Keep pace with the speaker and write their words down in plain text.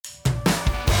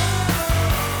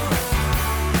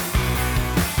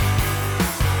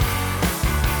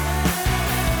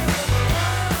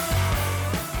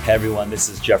Hey everyone, this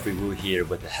is Jeffrey Wu here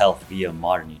with the Health via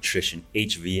Modern Nutrition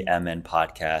HVMN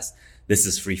podcast. This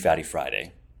is Free Fatty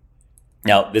Friday.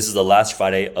 Now, this is the last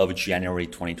Friday of January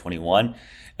 2021,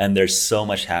 and there's so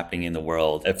much happening in the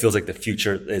world. It feels like the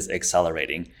future is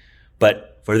accelerating.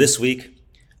 But for this week,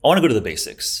 I want to go to the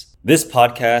basics. This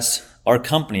podcast, our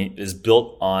company, is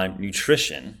built on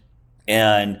nutrition.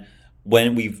 And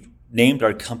when we've named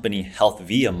our company Health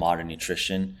via Modern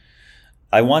Nutrition,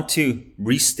 I want to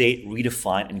restate,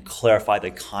 redefine, and clarify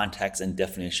the context and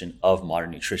definition of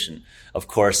modern nutrition. Of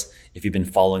course, if you've been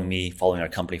following me, following our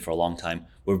company for a long time,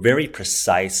 we're very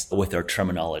precise with our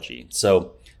terminology.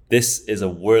 So this is a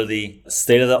worthy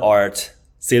state-of-the-art,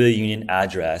 state-of-the-union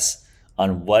address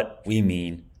on what we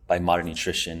mean by modern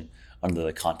nutrition under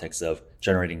the context of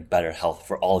generating better health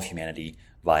for all of humanity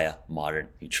via modern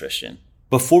nutrition.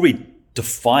 Before we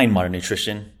define modern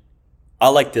nutrition, I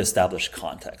like to establish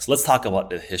context. Let's talk about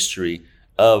the history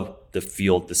of the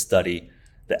field, the study,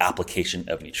 the application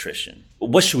of nutrition.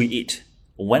 What should we eat?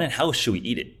 When and how should we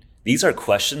eat it? These are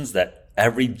questions that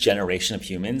every generation of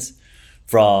humans,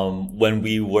 from when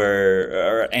we were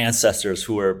our ancestors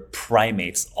who were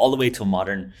primates all the way to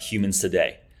modern humans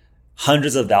today,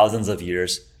 hundreds of thousands of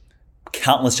years,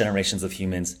 countless generations of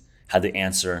humans had to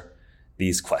answer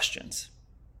these questions.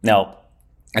 Now,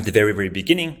 at the very, very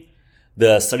beginning,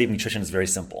 the study of nutrition is very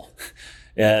simple.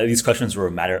 These questions were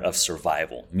a matter of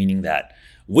survival, meaning that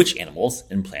which animals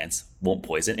and plants won't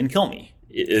poison and kill me?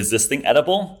 Is this thing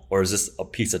edible, or is this a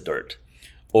piece of dirt?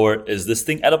 Or is this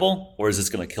thing edible, or is this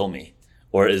going to kill me?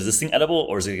 Or is this thing edible,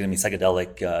 or is it going to be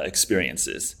psychedelic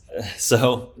experiences?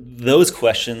 So those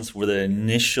questions were the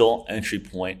initial entry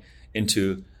point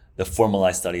into the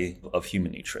formalized study of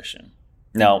human nutrition.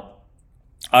 Now,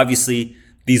 obviously,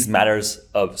 these matters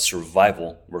of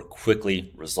survival were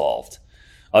quickly resolved.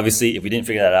 Obviously, if we didn't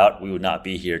figure that out, we would not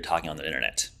be here talking on the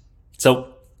internet.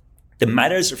 So the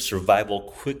matters of survival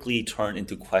quickly turned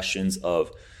into questions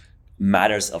of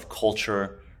matters of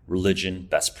culture, religion,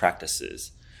 best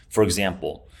practices. For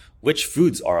example, which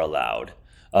foods are allowed?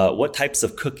 What types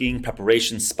of cooking,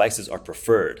 preparation, spices are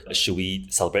preferred? Should we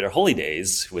celebrate our holy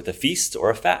days with a feast or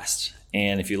a fast?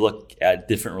 And if you look at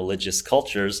different religious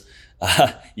cultures,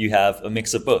 you have a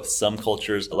mix of both. Some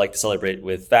cultures like to celebrate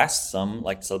with fasts, some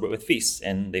like to celebrate with feasts,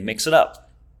 and they mix it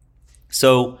up.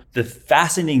 So the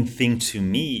fascinating thing to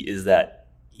me is that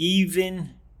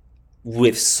even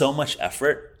with so much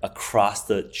effort across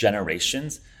the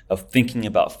generations of thinking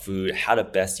about food, how to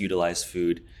best utilize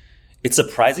food, it's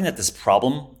surprising that this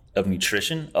problem of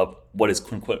nutrition, of what is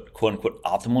quote unquote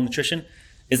optimal nutrition,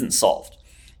 isn't solved.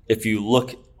 If you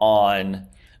look on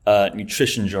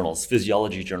nutrition journals,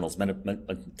 physiology journals,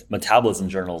 metabolism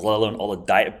journals, let alone all the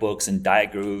diet books and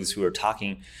diet gurus who are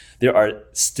talking, there are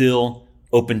still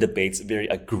open debates, very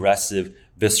aggressive,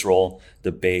 visceral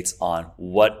debates on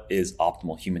what is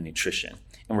optimal human nutrition.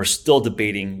 And we're still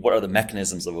debating what are the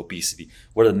mechanisms of obesity,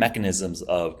 what are the mechanisms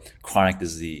of chronic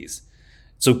disease.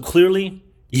 So clearly,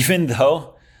 even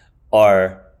though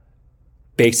our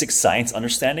basic science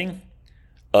understanding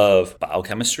of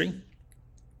biochemistry,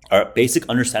 our basic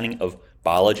understanding of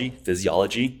biology,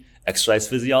 physiology, exercise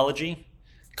physiology,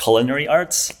 culinary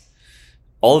arts,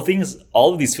 all of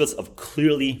these fields have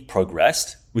clearly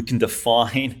progressed. We can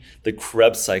define the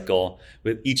Krebs cycle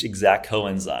with each exact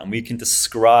coenzyme. We can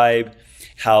describe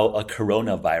how a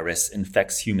coronavirus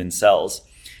infects human cells.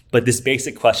 But this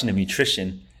basic question of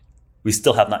nutrition, we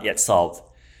still have not yet solved.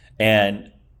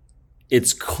 And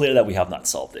it's clear that we have not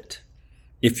solved it.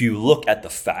 If you look at the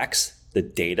facts, the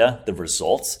data, the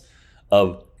results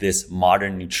of this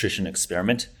modern nutrition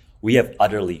experiment, we have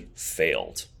utterly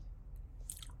failed.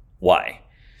 Why?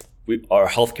 Our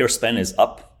healthcare spend is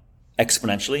up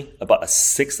exponentially. About a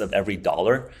sixth of every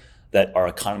dollar that our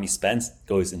economy spends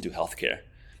goes into healthcare.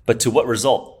 But to what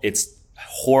result? It's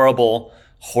horrible,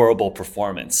 horrible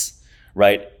performance,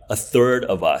 right? A third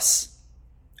of us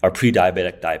are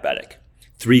pre-diabetic, diabetic.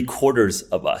 3/4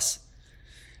 of us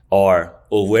are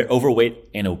overweight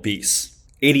and obese.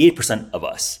 88% of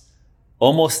us,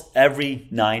 almost every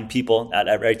 9 people out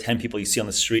of every 10 people you see on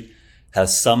the street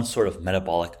has some sort of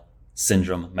metabolic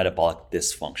syndrome, metabolic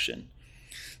dysfunction.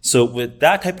 So with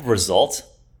that type of result,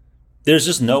 there's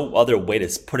just no other way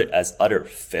to put it as utter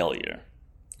failure.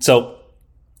 So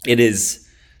it is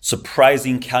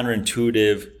surprising,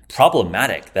 counterintuitive,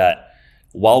 problematic that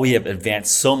while we have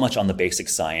advanced so much on the basic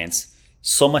science,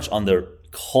 so much on the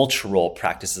cultural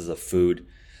practices of food,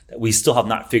 that we still have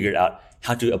not figured out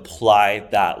how to apply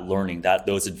that learning,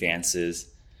 those advances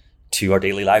to our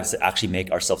daily lives to actually make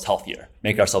ourselves healthier,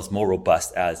 make ourselves more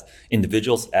robust as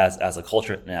individuals, as a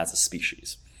culture, and as a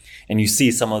species. And you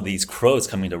see some of these crows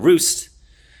coming to roost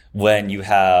when you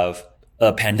have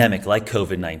a pandemic like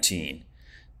COVID-19,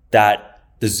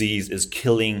 that disease is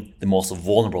killing the most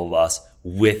vulnerable of us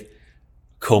with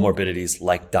comorbidities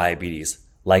like diabetes,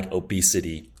 like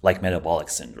obesity, like metabolic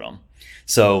syndrome.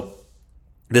 So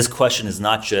this question is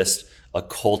not just a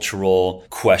cultural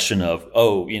question of,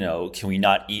 can we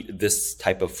not eat this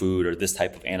type of food or this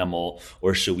type of animal,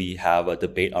 or should we have a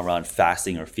debate around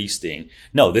fasting or feasting?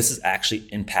 No, this is actually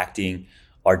impacting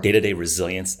our day-to-day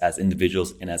resilience as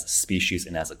individuals and as a species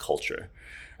and as a culture,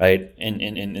 right?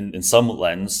 In some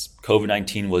lens,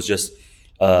 COVID-19 was just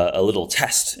a little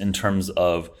test in terms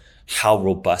of how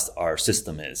robust our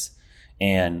system is.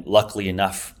 And luckily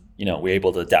enough, we're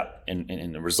able to adapt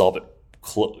and resolve it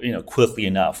quickly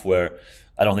enough where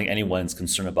I don't think anyone's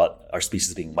concerned about our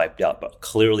species being wiped out. But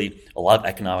clearly, a lot of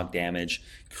economic damage.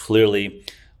 Clearly,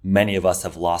 many of us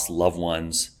have lost loved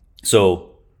ones.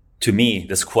 So to me,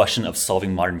 this question of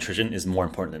solving modern nutrition is more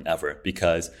important than ever,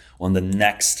 because when the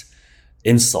next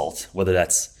insult, whether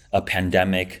that's a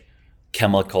pandemic,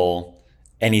 chemical,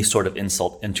 any sort of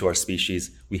insult into our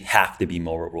species, we have to be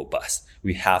more robust.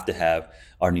 We have to have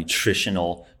our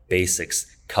nutritional basics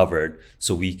covered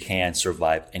so we can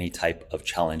survive any type of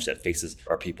challenge that faces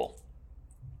our people.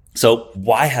 So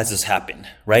why has this happened,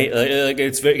 right?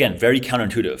 It's very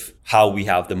counterintuitive how we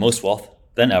have the most wealth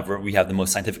than ever. We have the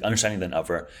most scientific understanding than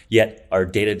ever, yet our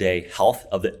day-to-day health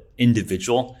of the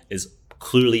individual is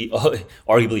clearly,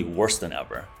 arguably worse than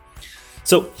ever.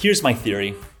 So here's my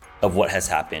theory of what has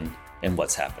happened and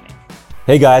what's happening.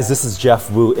 Hey guys, this is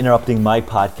Jeff Wu interrupting my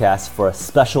podcast for a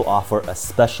special offer, a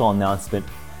special announcement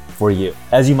for you.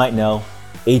 As you might know,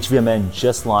 HVMN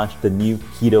just launched the new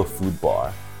keto food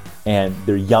bar, and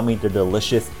they're yummy, they're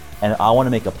delicious, and I want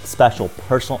to make a special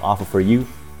personal offer for you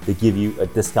to give you a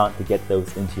discount to get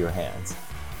those into your hands.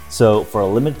 So for a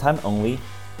limited time only,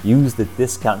 use the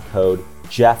discount code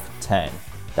JEFF10.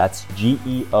 That's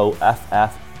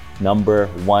GEOFF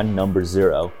number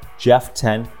 0,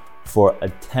 JEFF10 for a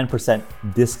 10%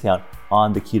 discount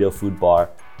on the keto food bar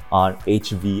on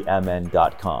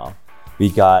hvmn.com. We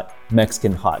got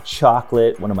Mexican hot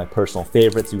chocolate, one of my personal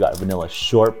favorites. We got vanilla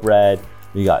shortbread,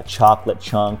 we got chocolate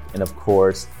chunk, and of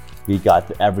course, we got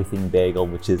the everything bagel,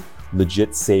 which is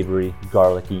legit savory,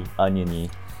 garlicky, oniony.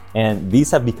 And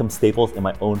these have become staples in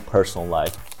my own personal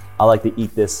life. I like to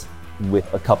eat this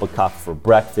with a cup of coffee for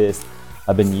breakfast.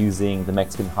 I've been using the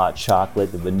Mexican hot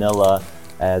chocolate, the vanilla,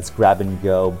 as grab and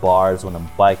go bars when I'm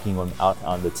biking, when I'm out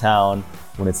on the town,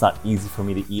 when it's not easy for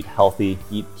me to eat healthy,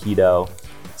 eat keto.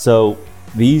 So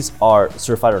these are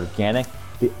certified organic.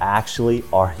 They actually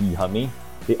are yummy.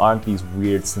 They aren't these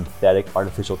weird synthetic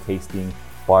artificial tasting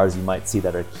bars you might see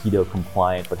that are keto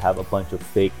compliant but have a bunch of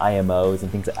fake IMOs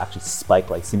and things that actually spike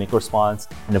glycemic response.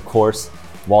 And of course,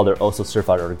 while they're also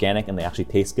certified organic and they actually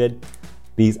taste good,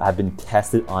 these have been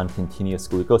tested on continuous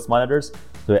glucose monitors,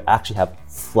 so they actually have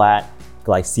flat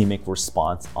glycemic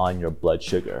response on your blood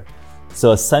sugar.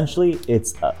 So essentially,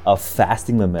 it's a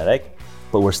fasting mimetic,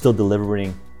 but we're still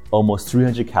delivering almost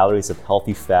 300 calories of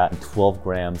healthy fat and 12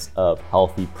 grams of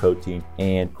healthy protein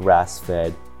and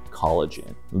grass-fed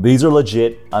collagen. These are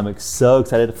legit. I'm so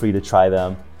excited for you to try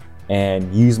them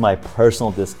and use my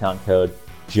personal discount code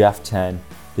JEFF10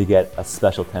 to get a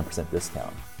special 10%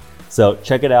 discount. So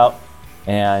check it out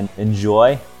and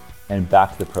enjoy, and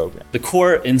back to the program. The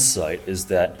core insight is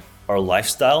that our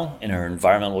lifestyle and our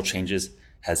environmental changes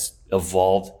has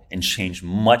evolved and changed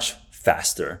much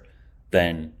faster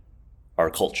than our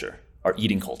culture, our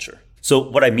eating culture. So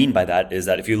what I mean by that is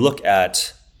that if you look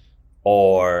at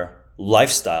our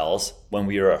lifestyles when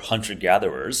we were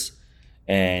hunter-gatherers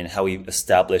and how we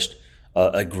established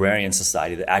agrarian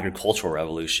society, the agricultural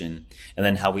revolution, and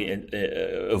then how we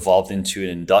evolved into an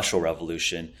industrial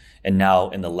revolution, and now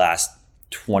in the last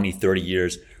 20, 30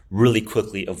 years, really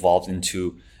quickly evolved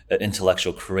into an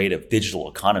intellectual, creative, digital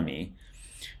economy.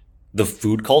 The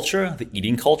food culture, the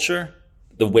eating culture,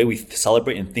 the way we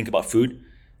celebrate and think about food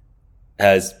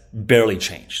has barely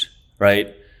changed,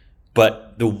 right?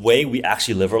 But the way we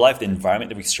actually live our life, the environment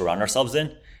that we surround ourselves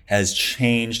in, has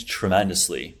changed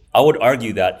tremendously. I would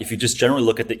argue that if you just generally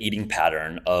look at the eating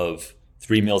pattern of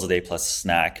 3 meals a day plus a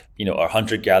snack, our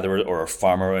hunter-gatherer or a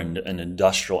farmer and an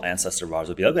industrial ancestor of ours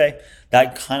would be, okay,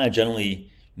 that kind of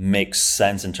generally makes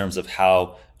sense in terms of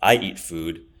how I eat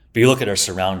food. But you look at our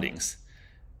surroundings.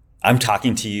 I'm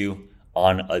talking to you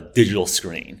on a digital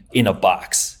screen in a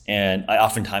box. And I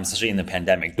oftentimes, especially in the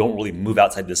pandemic, don't really move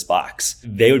outside this box.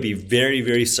 They would be very,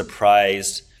 very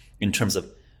surprised in terms of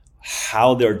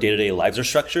how their day-to-day lives are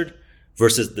structured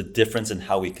versus the difference in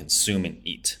how we consume and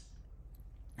eat.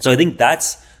 So I think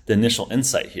that's the initial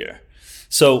insight here.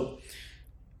 So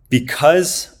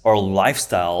Because our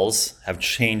lifestyles have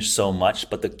changed so much,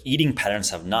 but the eating patterns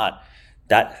have not,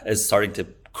 that is starting to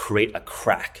create a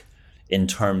crack in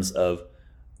terms of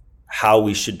how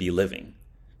we should be living.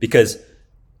 Because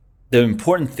the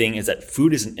important thing is that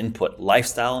food is an input,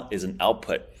 lifestyle is an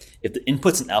output. If the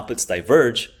inputs and outputs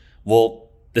diverge, well,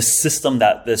 the system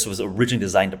that this was originally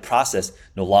designed to process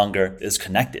no longer is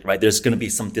connected, right? There's going to be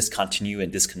some discontinuity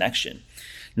and disconnection.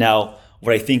 Now,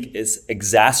 what I think is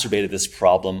exacerbated this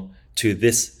problem to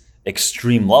this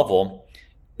extreme level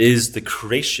is the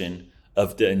creation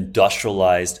of the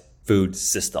industrialized food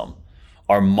system.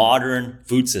 Our modern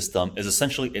food system is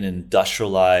essentially an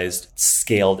industrialized,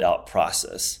 scaled out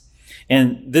process.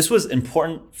 And this was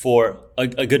important for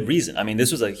a good reason. I mean,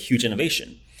 this was a huge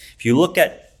innovation. If you look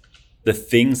at the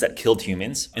things that killed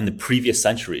humans in the previous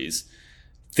centuries,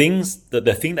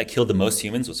 the thing that killed the most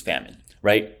humans was famine,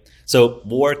 right? So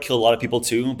war killed a lot of people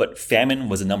too, but famine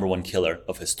was the number one killer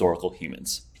of historical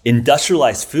humans.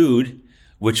 Industrialized food,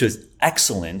 which was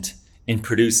excellent in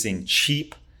producing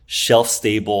cheap,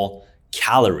 shelf-stable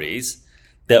calories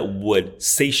that would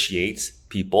satiate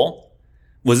people,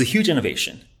 was a huge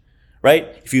innovation, right?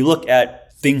 If you look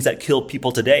at things that kill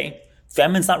people today,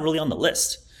 famine's not really on the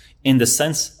list in the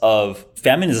sense of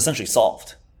famine is essentially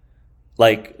solved.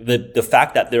 Like the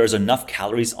fact that there is enough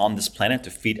calories on this planet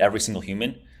to feed every single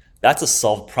human, that's a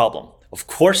solved problem. Of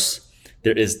course,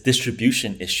 there is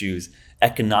distribution issues,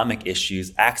 economic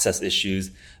issues, access issues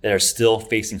that are still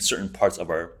facing certain parts of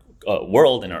our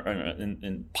world and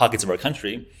in pockets of our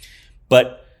country.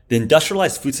 But the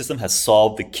industrialized food system has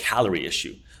solved the calorie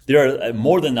issue. There are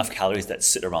more than enough calories that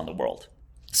sit around the world.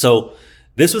 So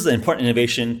this was an important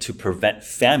innovation to prevent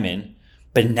famine.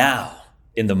 But now,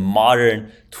 in the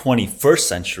modern 21st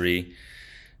century,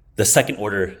 the second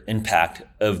order impact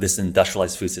of this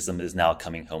industrialized food system is now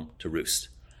coming home to roost,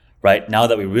 right? Now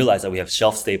that we realize that we have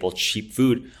shelf-stable, cheap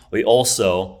food, we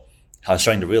also are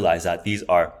starting to realize that these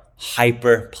are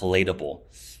hyper-palatable,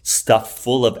 stuffed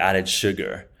full of added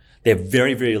sugar. They have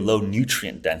very, very low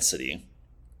nutrient density.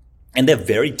 And they have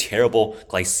very terrible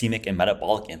glycemic and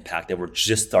metabolic impact that we're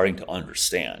just starting to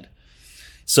understand.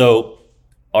 So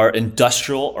our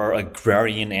industrial or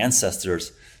agrarian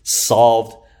ancestors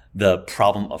solved the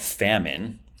problem of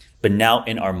famine, but now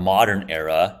in our modern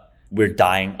era, we're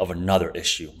dying of another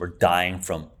issue. We're dying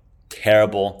from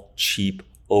terrible, cheap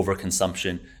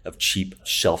overconsumption of cheap,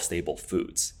 shelf-stable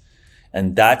foods.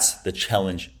 And that's the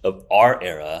challenge of our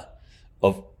era,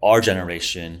 of our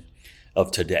generation,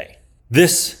 of today.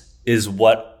 This is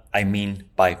what I mean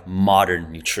by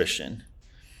modern nutrition.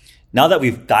 Now that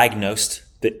we've diagnosed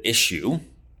the issue,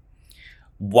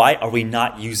 why are we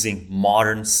not using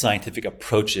modern scientific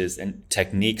approaches and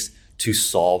techniques to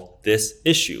solve this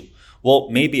issue? Well,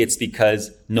 maybe it's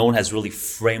because no one has really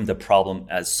framed the problem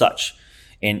as such.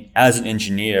 And as an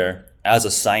engineer, as a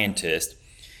scientist,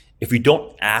 if we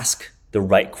don't ask the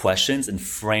right questions and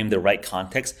frame the right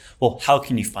context, well, how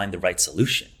can you find the right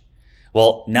solution?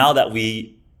 Well, now that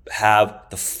we have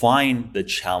defined the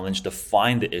challenge,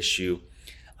 defined the issue,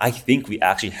 I think we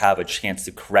actually have a chance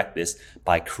to correct this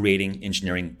by creating,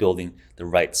 engineering, building the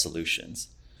right solutions.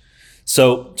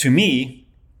 So to me,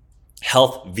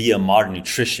 health via modern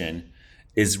nutrition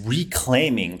is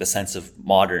reclaiming the sense of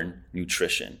modern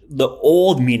nutrition. The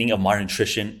old meaning of modern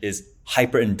nutrition is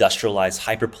hyper-industrialized,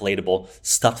 hyper-palatable,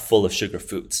 stuffed full of sugar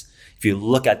foods. If you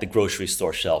look at the grocery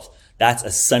store shelves, that's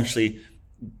essentially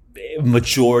a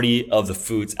majority of the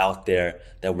foods out there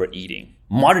that we're eating.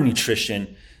 Modern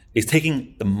nutrition is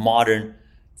taking the modern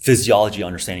physiology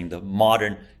understanding, the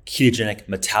modern ketogenic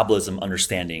metabolism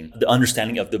understanding, the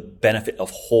understanding of the benefit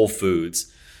of whole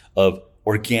foods, of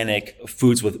organic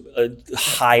foods with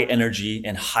high energy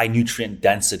and high nutrient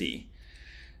density.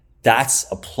 That's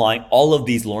applying all of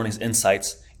these learnings,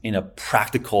 insights in a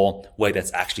practical way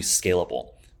that's actually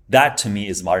scalable. That to me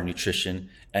is modern nutrition,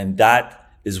 and that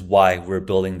is why we're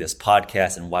building this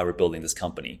podcast and why we're building this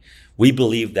company. We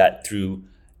believe that through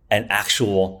an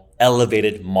actual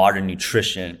elevated modern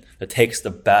nutrition that takes the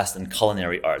best in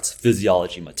culinary arts,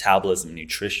 physiology, metabolism,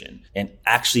 nutrition, and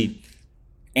actually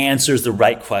answers the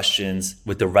right questions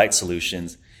with the right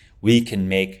solutions, we can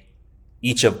make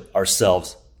each of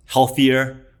ourselves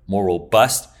healthier, more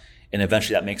robust, and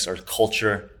eventually that makes our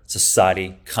culture,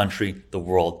 society, country, the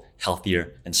world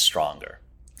healthier and stronger.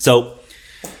 So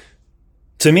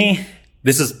to me,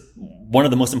 this is one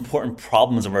of the most important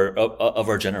problems of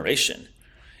our generation.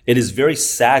 It is very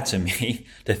sad to me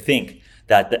to think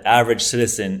that the average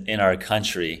citizen in our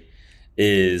country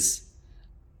is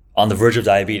on the verge of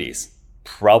diabetes,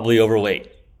 probably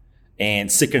overweight,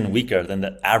 and sicker and weaker than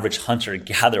the average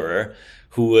hunter-gatherer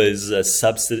who was a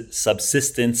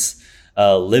subsistence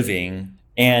living.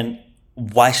 And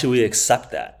why should we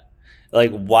accept that?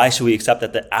 Like, why should we accept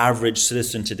that the average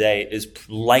citizen today is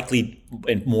likely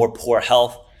in more poor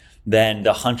health than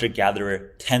the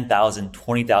hunter-gatherer 10,000,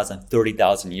 20,000,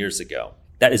 30,000 years ago?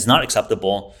 That is not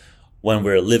acceptable when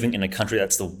we're living in a country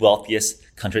that's the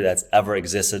wealthiest country that's ever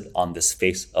existed on this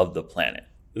face of the planet.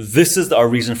 This is our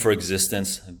reason for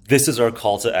existence. This is our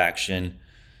call to action.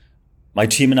 My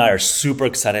team and I are super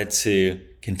excited to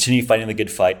continue fighting the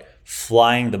good fight,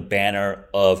 flying the banner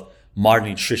of modern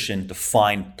nutrition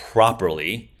defined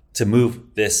properly to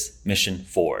move this mission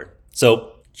forward.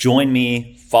 So join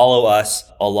me, follow us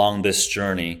along this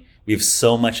journey. We have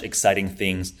so much exciting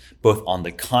things, both on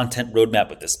the content roadmap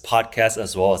with this podcast,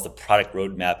 as well as the product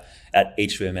roadmap at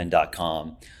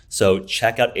hvmn.com. So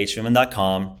check out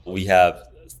hvmn.com. We have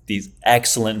these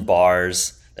excellent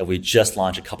bars that we just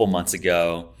launched a couple months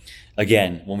ago.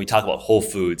 Again, when we talk about whole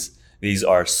foods, these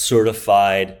are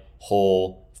certified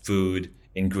whole food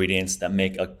ingredients that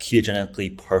make a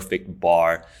ketogenically perfect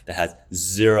bar that has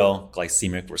zero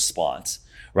glycemic response,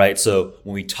 right? So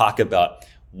when we talk about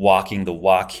walking the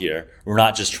walk here, we're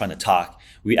not just trying to talk.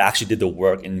 We actually did the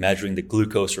work in measuring the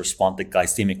glucose response, the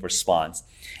glycemic response.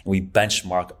 And we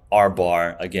benchmark our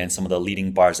bar against some of the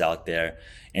leading bars out there.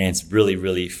 And it's really,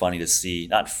 really funny to see,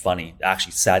 not funny,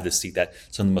 actually sad to see that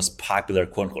some of the most popular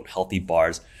quote unquote healthy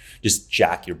bars just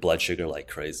jack your blood sugar like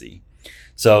crazy.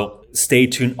 So stay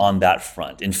tuned on that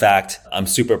front. In fact, I'm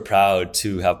super proud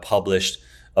to have published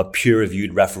a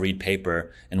peer-reviewed refereed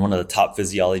paper in one of the top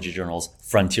physiology journals,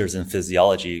 Frontiers in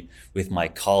Physiology, with my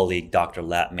colleague, Dr.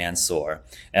 Lat Mansour.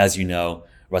 As you know,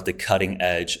 we're at the cutting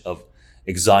edge of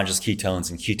exogenous ketones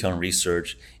and ketone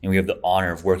research, and we have the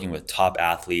honor of working with top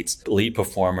athletes, elite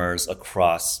performers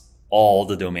across all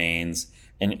the domains,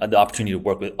 and the opportunity to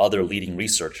work with other leading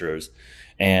researchers.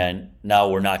 And now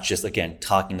we're not just, again,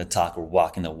 talking the talk, we're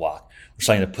walking the walk. We're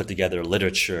starting to put together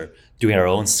literature, doing our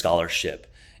own scholarship,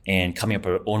 and coming up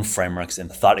with our own frameworks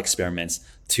and thought experiments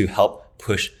to help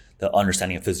push the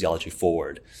understanding of physiology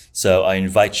forward. So I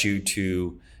invite you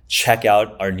to check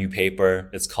out our new paper.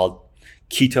 It's called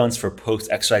Ketones for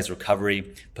Post-Exercise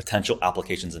Recovery, Potential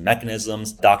Applications and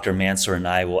Mechanisms. Dr. Mansour and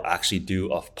I will actually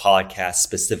do a podcast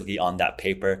specifically on that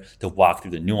paper to walk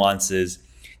through the nuances.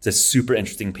 It's a super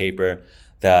interesting paper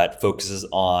that focuses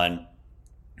on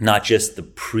not just the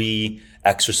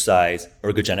pre-exercise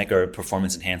ergogenic or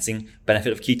performance enhancing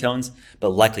benefit of ketones, but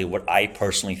likely what I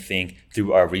personally think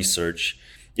through our research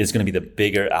is going to be the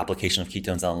bigger application of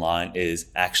ketones online is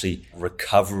actually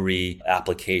recovery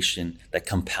application that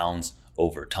compounds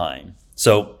over time.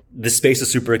 So this space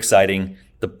is super exciting.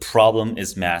 The problem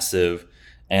is massive.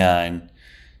 And,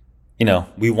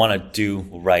 we want to do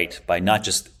right by not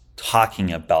just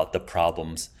talking about the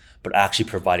problems, but actually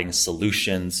providing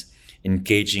solutions,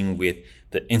 engaging with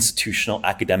the institutional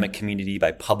academic community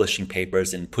by publishing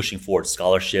papers and pushing forward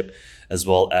scholarship, as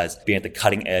well as being at the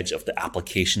cutting edge of the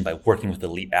application by working with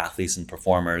elite athletes and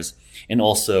performers, and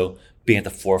also being at the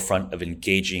forefront of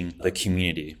engaging the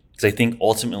community. Because I think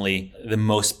ultimately the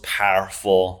most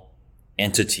powerful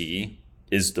entity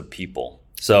is the people.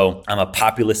 So I'm a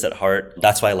populist at heart.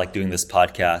 That's why I like doing this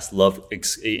podcast. Love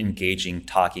engaging,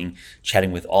 talking,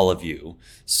 chatting with all of you.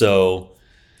 So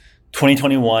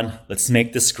 2021, let's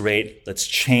make this great. Let's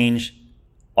change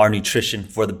our nutrition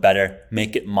for the better,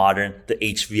 make it modern, the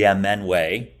HVMN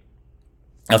way.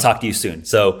 I'll talk to you soon.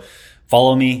 So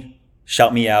follow me,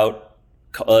 shout me out,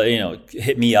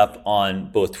 hit me up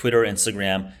on both Twitter and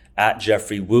Instagram at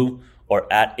Jeffrey Wu or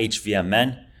at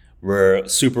HVMN. We're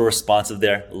super responsive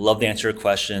there. Love to answer your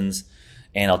questions,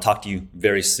 and I'll talk to you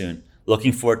very soon.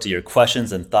 Looking forward to your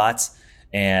questions and thoughts,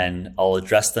 and I'll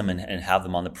address them and have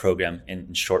them on the program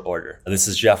in short order. This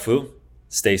is Jeff Wu.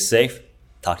 Stay safe.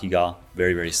 Talk to you all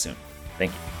very, very soon.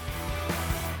 Thank you.